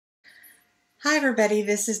Hi everybody,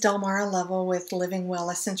 this is Delmara Lovell with Living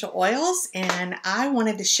Well Essential Oils, and I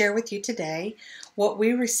wanted to share with you today what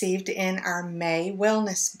we received in our May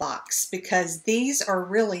Wellness Box, because these are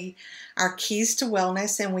really our keys to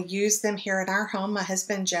wellness, and we use them here in our home. My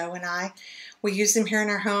husband Joe and I, we use them here in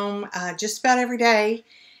our home just about every day,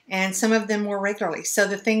 and some of them more regularly. So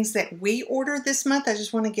the things that we ordered this month, I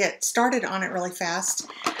just want to get started on it really fast.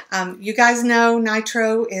 You guys know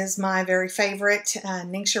Nitro is my very favorite,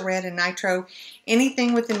 Ningxia Red and Nitro.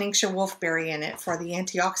 Anything with the Ningxia Wolfberry in it for the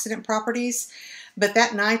antioxidant properties. But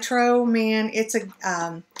that Nitro, man, it's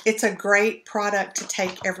a great product to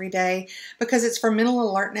take every day because it's for mental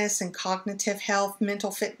alertness and cognitive health,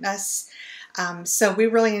 mental fitness. So we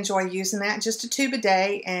really enjoy using that, just a tube a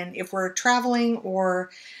day. And if we're traveling or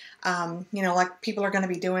like people are going to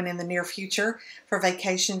be doing in the near future for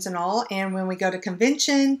vacations and all. And when we go to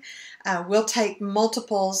convention, we'll take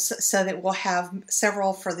multiples so that we'll have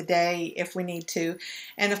several for the day if we need to.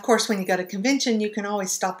 And of course, when you go to convention, you can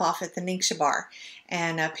always stop off at the Ningxia bar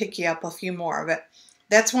and pick you up a few more. But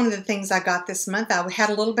that's one of the things I got this month. I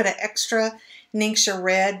had a little bit of extra Ningxia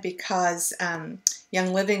Red because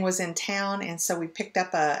Young Living was in town, and so we picked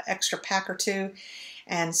up an extra pack or two.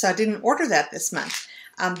 And so I didn't order that this month.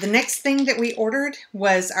 The next thing that we ordered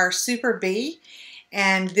was our Super B,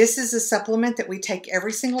 and this is a supplement that we take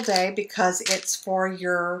every single day because it's for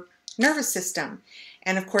your nervous system.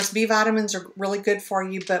 And of course, B vitamins are really good for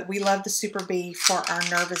you, but we love the Super B for our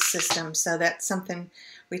nervous system, so that's something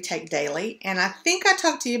we take daily. And I think I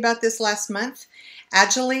talked to you about this last month.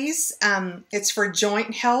 Agiles, it's for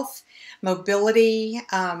joint health, mobility.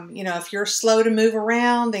 If you're slow to move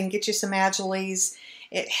around, then get you some Agiles.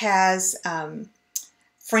 It has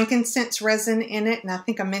frankincense resin in it, and I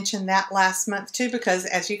think I mentioned that last month too, because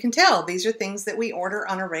as you can tell, these are things that we order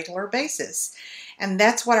on a regular basis. And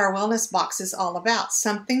that's what our wellness box is all about,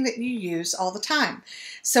 something that you use all the time.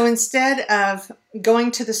 So instead of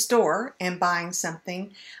going to the store and buying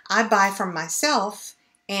something, I buy from myself,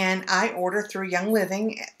 and I order through Young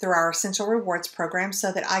Living, through our Essential Rewards program,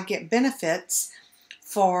 so that I get benefits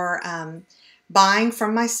for buying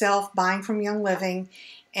from myself, buying from Young Living,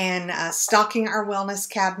 and stocking our wellness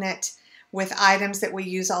cabinet with items that we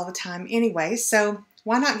use all the time anyway. So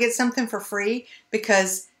why not get something for free?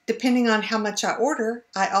 Because depending on how much I order,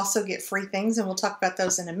 I also get free things, and we'll talk about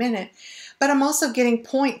those in a minute. But I'm also getting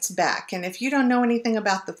points back. And if you don't know anything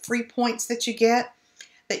about the free points that you get,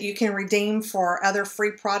 that you can redeem for other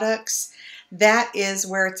free products, that is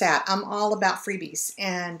where it's at. I'm all about freebies,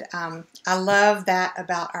 and I love that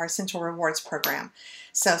about our Essential Rewards program.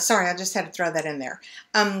 So sorry, I just had to throw that in there.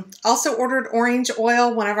 Also ordered orange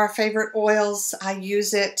oil, one of our favorite oils. I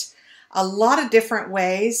use it a lot of different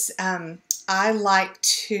ways. I like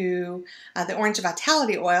to, the Orange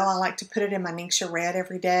Vitality oil, I like to put it in my Ningxia Red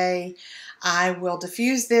every day. I will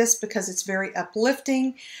diffuse this because it's very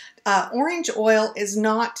uplifting. Orange oil is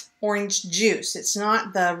not orange juice. It's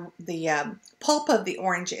not the pulp of the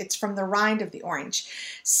orange. It's from the rind of the orange.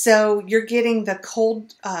 So you're getting the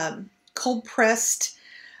cold pressed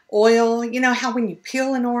oil. You know how when you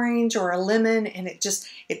peel an orange or a lemon and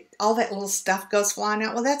all that little stuff goes flying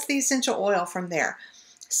out? Well, that's the essential oil from there.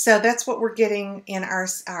 So that's what we're getting in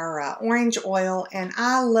our orange oil, and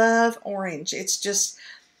I love orange. It's just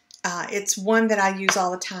it's one that I use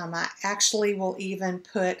all the time. I actually will even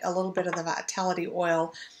put a little bit of the Vitality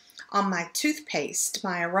oil on my toothpaste,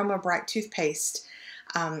 my Aroma Bright toothpaste,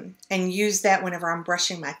 and use that whenever I'm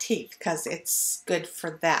brushing my teeth because it's good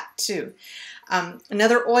for that too.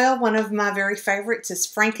 Another oil, one of my very favorites, is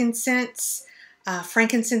frankincense.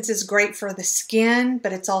 Frankincense is great for the skin,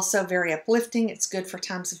 but it's also very uplifting. It's good for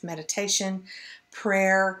times of meditation,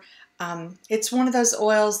 prayer. It's one of those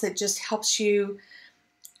oils that just helps you.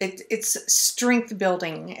 It's strength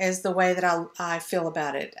building is the way that I feel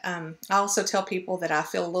about it. I also tell people that I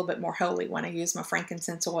feel a little bit more holy when I use my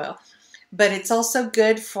frankincense oil. But it's also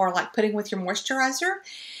good for like putting with your moisturizer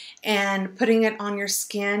and putting it on your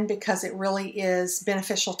skin because it really is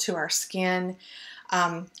beneficial to our skin.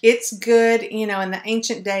 It's good, in the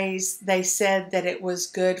ancient days, they said that it was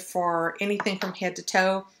good for anything from head to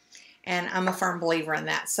toe, and I'm a firm believer in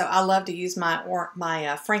that. So I love to use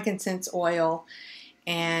my frankincense oil,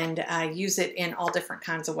 and I use it in all different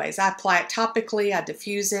kinds of ways. I apply it topically, I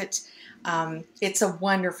diffuse it. It's a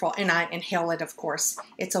wonderful, and I inhale it, of course.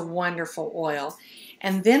 It's a wonderful oil.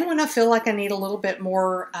 And then when I feel like I need a little bit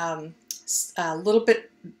more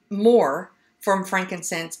from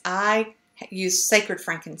frankincense, I use Sacred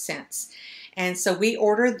Frankincense. And so we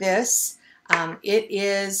ordered this. It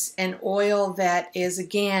is an oil that is,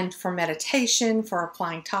 again, for meditation, for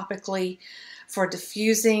applying topically, for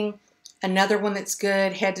diffusing. Another one that's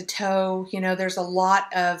good, head to toe. You know, there's a lot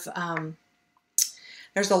of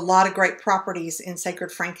great properties in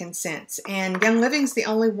sacred frankincense. And Young Living's the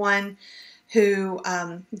only one who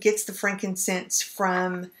gets the frankincense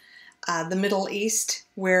from the Middle East,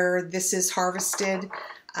 where this is harvested.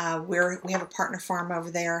 We have a partner farm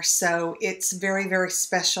over there, so it's very, very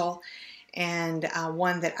special, and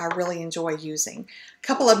one that I really enjoy using. A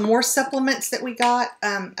couple of more supplements that we got.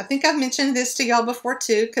 I think I've mentioned this to y'all before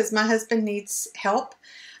too, because my husband needs help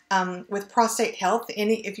with prostate health.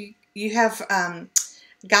 If you have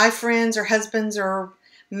guy friends or husbands or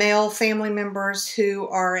male family members who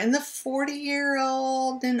are in the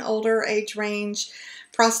 40-year-old and older age range,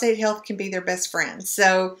 prostate health can be their best friend.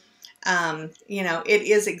 So, you know, it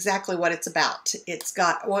is exactly what it's about. It's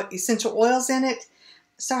got essential oils in it.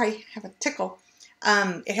 Sorry, I have a tickle.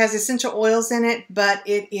 It has essential oils in it, but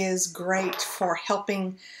it is great for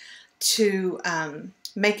helping to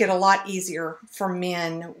make it a lot easier for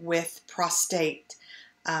men with prostate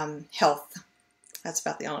health. That's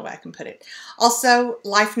about the only way I can put it. Also,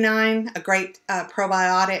 Life9, a great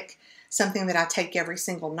probiotic, something that I take every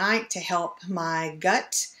single night to help my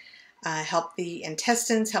gut, help the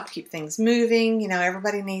intestines, help keep things moving. You know,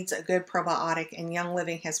 everybody needs a good probiotic, and Young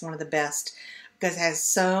Living has one of the best because it has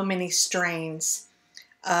so many strains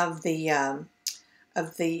of the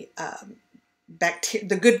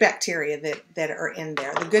good bacteria that are in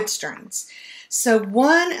there, the good strains. So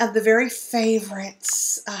one of the very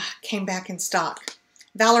favorites came back in stock,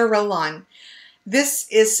 Valor Roll-On. This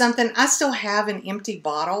is something, I still have an empty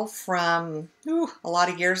bottle from a lot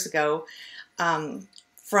of years ago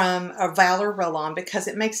from a Valor Roll-On, because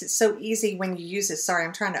it makes it so easy when you use it. Sorry,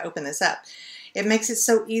 I'm trying to open this up. It makes it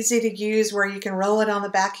so easy to use where you can roll it on the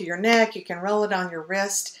back of your neck, you can roll it on your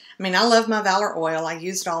wrist. I mean, I love my Valor oil. I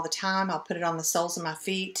use it all the time. I'll put it on the soles of my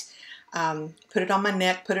feet, put it on my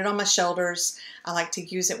neck, put it on my shoulders. I like to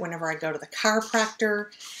use it whenever I go to the chiropractor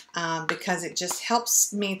because it just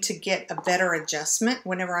helps me to get a better adjustment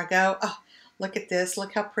whenever I go. Oh, look at this.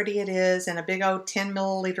 Look how pretty it is. And a big old 10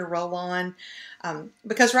 milliliter roll-on.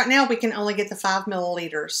 Because right now we can only get the 5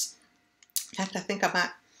 milliliters. In fact, I think I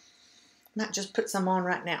might just put some on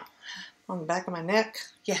right now. On the back of my neck.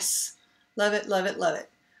 Yes. Love it, love it, love it.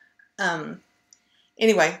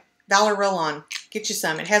 Anyway, Valor Roll-On. Get you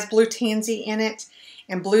some. It has blue tansy in it.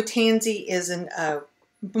 And blue tansy is a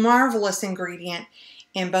marvelous ingredient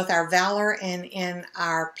in both our Valor and in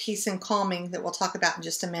our Peace and Calming that we'll talk about in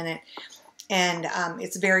just a minute. And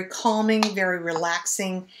it's very calming, very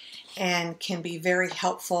relaxing, and can be very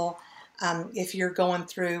helpful if you're going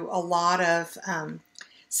through a lot of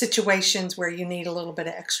situations where you need a little bit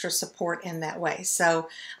of extra support in that way. So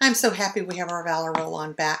I'm so happy we have our Valor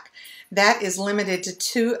Roll-On back. That is limited to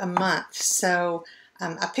 2 a month. So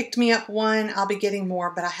I picked me up one. I'll be getting more,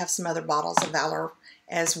 but I have some other bottles of Valor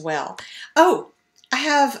as well. Oh, I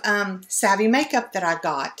have Savvy Makeup that I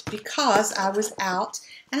got because I was out,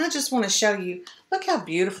 and I just want to show you, look how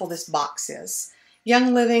beautiful this box is.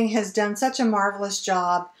 Young Living has done such a marvelous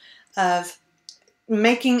job of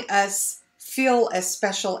making us feel as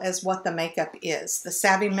special as what the makeup is, the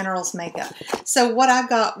Savvy Minerals makeup. So what I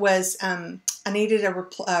got was, I needed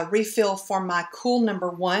a refill for my Cool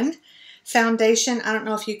No.1 foundation. I don't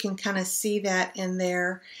know if you can kind of see that in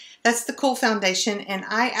there. That's the Cool foundation, and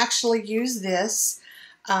I actually use this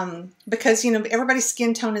because, you know, everybody's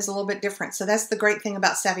skin tone is a little bit different. So that's the great thing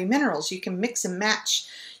about Savvy Minerals. You can mix and match.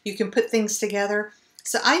 You can put things together.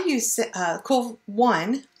 So I use Cool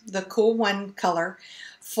 1, the Cool 1 color,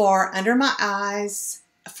 for under my eyes,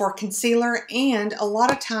 for concealer, and a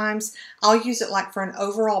lot of times I'll use it like for an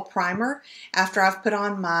overall primer after I've put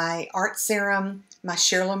on my Art Serum, my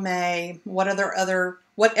Share Lumet, whatever other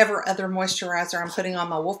moisturizer I'm putting on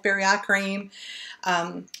my Wolfberry Eye Cream.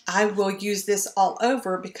 I will use this all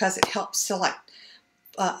over because it helps to like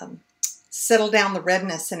settle down the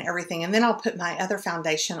redness and everything. And then I'll put my other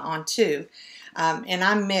foundation on too. And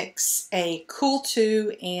I mix a Cool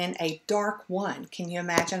 2 and a dark 1. Can you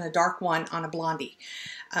imagine a dark 1 on a blondie?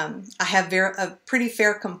 I have a pretty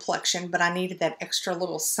fair complexion, but I needed that extra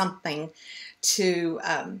little something to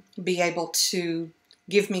be able to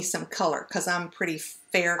give me some color because I'm pretty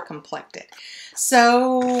fair complected.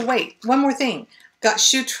 So wait, one more thing. Got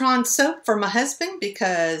Shutron soap for my husband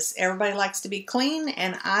because everybody likes to be clean,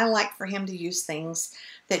 and I like for him to use things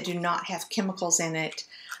that do not have chemicals in it.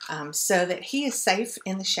 So that he is safe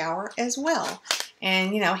in the shower as well.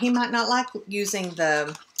 And, you know, he might not like using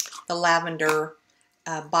the lavender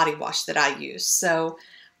body wash that I use. So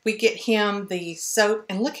we get him the soap,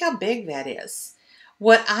 and look how big that is.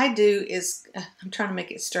 What I do is, I'm trying to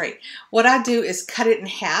make it straight. What I do is cut it in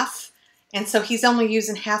half And so he's only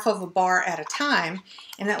using half of a bar at a time,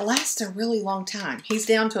 and it lasts a really long time. He's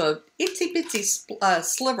down to a itsy bitsy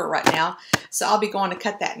sliver right now, so I'll be going to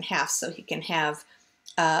cut that in half so he can have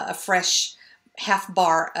a fresh half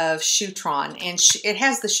bar of Shutron. And it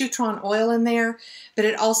has the Shutron oil in there, but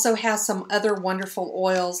it also has some other wonderful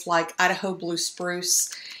oils like Idaho Blue Spruce,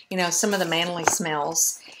 you know, some of the manly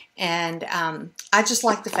smells. And I just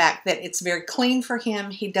like the fact that it's very clean for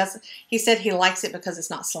him. He said he likes it because it's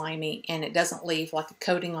not slimy and it doesn't leave like a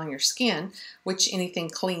coating on your skin, which anything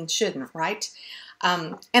clean shouldn't, right?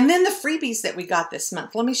 And then the freebies that we got this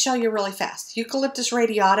month. Let me show you really fast. Eucalyptus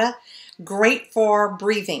radiata, great for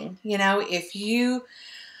breathing. You know, if you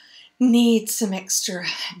need some extra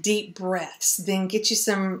deep breaths, then get you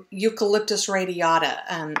some Eucalyptus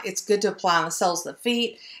radiata. It's good to apply on the soles of the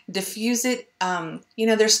feet, diffuse it. You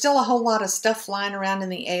know, there's still a whole lot of stuff flying around in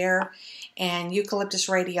the air, and Eucalyptus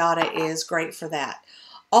radiata is great for that.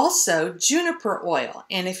 Also, juniper oil.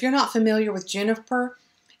 And if you're not familiar with juniper,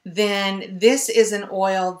 then this is an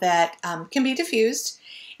oil that can be diffused.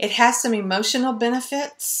 It has some emotional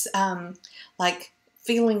benefits, like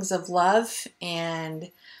feelings of love and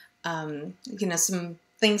you know, some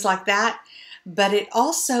things like that. But it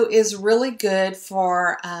also is really good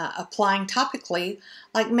for applying topically,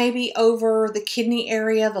 like maybe over the kidney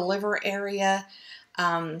area, the liver area,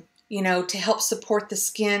 you know, to help support the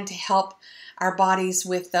skin, to help our bodies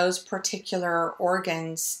with those particular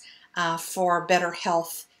organs for better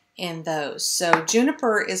health in those. So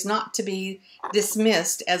juniper is not to be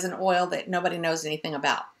dismissed as an oil that nobody knows anything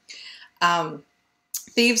about.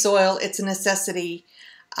 Thieves oil, it's a necessity.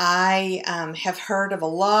 I have heard of a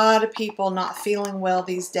lot of people not feeling well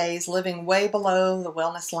these days, living way below the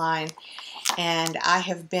wellness line, and I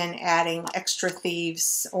have been adding extra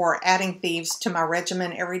thieves or adding thieves to my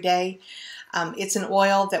regimen every day. It's an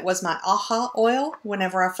oil that was my aha oil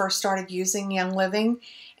whenever I first started using Young Living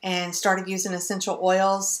and started using essential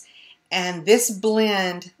oils, and this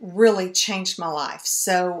blend really changed my life.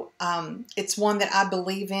 So it's one that I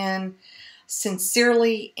believe in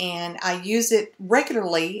sincerely, and I use it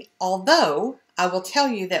regularly, although I will tell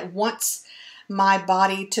you that once my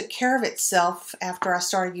body took care of itself after I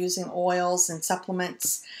started using oils and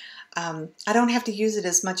supplements, I don't have to use it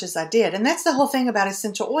as much as I did. And that's the whole thing about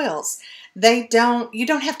essential oils. You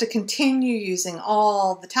don't have to continue using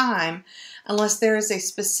all the time unless there is a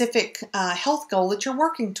specific health goal that you're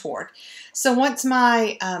working toward. So once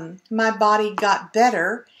my body got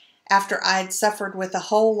better, after I'd suffered with a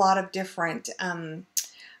whole lot of different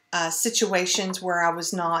situations where I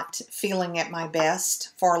was not feeling at my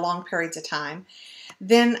best for long periods of time,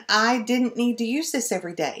 then I didn't need to use this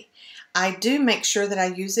every day. I do make sure that I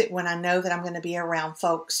use it when I know that I'm going to be around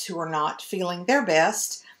folks who are not feeling their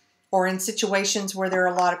best, or in situations where there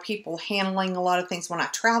are a lot of people handling a lot of things. When I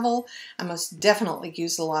travel, I most definitely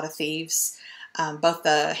use a lot of thieves. Both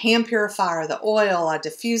the hand purifier, the oil, I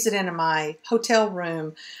diffuse it into my hotel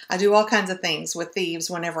room. I do all kinds of things with thieves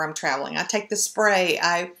whenever I'm traveling. I take the spray.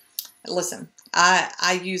 I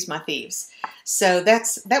use my thieves. So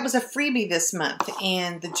that was a freebie this month,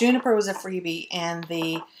 and the juniper was a freebie, and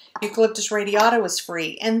the eucalyptus radiata was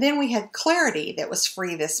free. And then we had Clarity that was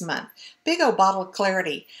free this month. Big old bottle of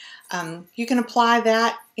Clarity. You can apply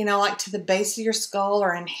that, you know, like to the base of your skull,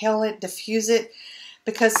 or inhale it, diffuse it,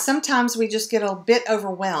 because sometimes we just get a bit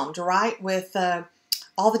overwhelmed, right, with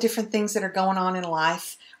all the different things that are going on in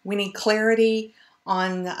life. We need clarity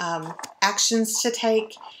on actions to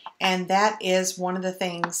take, and that is one of the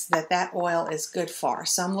things that oil is good for.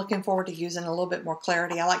 So I'm looking forward to using a little bit more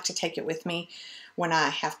Clarity. I like to take it with me when I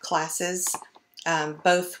have classes,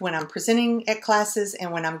 both when I'm presenting at classes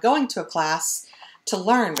and when I'm going to a class to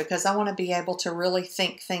learn, because I want to be able to really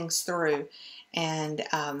think things through and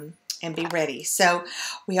be ready. So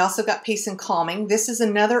we also got Peace and Calming. This is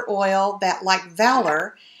another oil that, like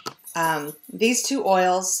Valor, these two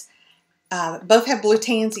oils both have blue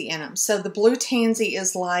tansy in them. So the blue tansy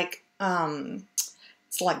is like,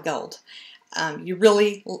 it's like gold.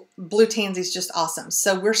 Blue tansy is just awesome.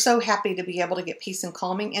 So we're so happy to be able to get Peace and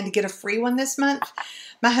Calming and to get a free one this month.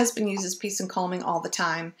 My husband uses Peace and Calming all the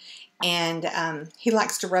time, and he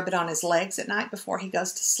likes to rub it on his legs at night before he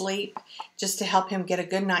goes to sleep, just to help him get a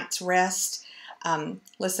good night's rest.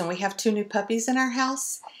 Listen, we have 2 new puppies in our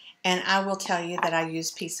house, and I will tell you that I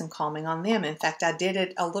use Peace and Calming on them. In fact, I did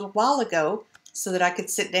it a little while ago so that I could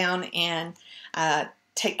sit down and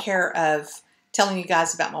take care of telling you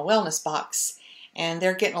guys about my wellness box. And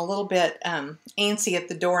they're getting a little bit antsy at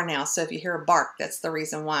the door now, so if you hear a bark, that's the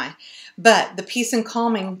reason why. But the Peace and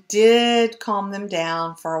Calming did calm them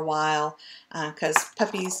down for a while, because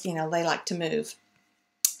puppies, you know, they like to move.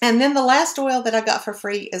 And then the last oil that I got for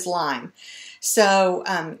free is lime. So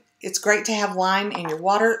it's great to have lime in your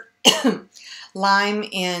water. You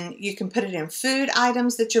can put it in food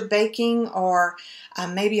items that you're baking, or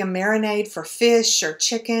maybe a marinade for fish or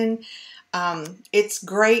chicken. It's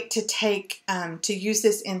great to to use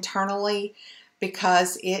this internally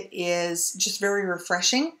because it is just very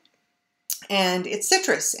refreshing. And it's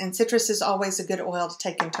citrus, and citrus is always a good oil to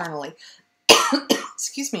take internally.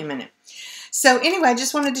 Excuse me a minute. So anyway, I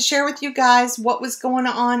just wanted to share with you guys what was going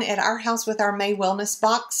on at our house with our May Wellness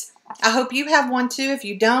box. I hope you have one too. If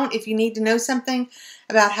you don't, if you need to know something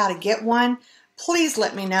about how to get one, please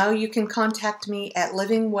let me know. You can contact me at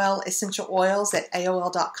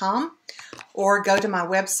livingwellessentialoils@aol.com, or go to my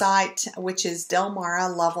website, which is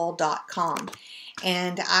delmaralovell.com.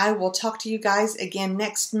 And I will talk to you guys again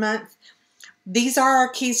next month. These are our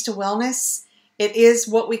keys to wellness. It is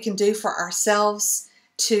what we can do for ourselves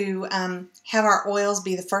to have our oils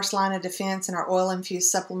be the first line of defense, and our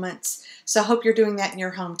oil-infused supplements. So I hope you're doing that in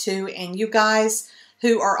your home too. And you guys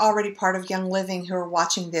who are already part of Young Living, who are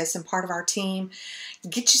watching this and part of our team,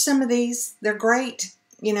 get you some of these. They're great.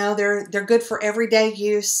 You know, they're good for everyday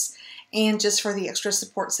use and just for the extra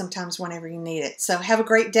support sometimes whenever you need it. So have a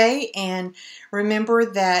great day, and remember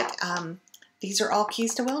that these are all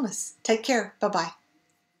keys to wellness. Take care. Bye-bye.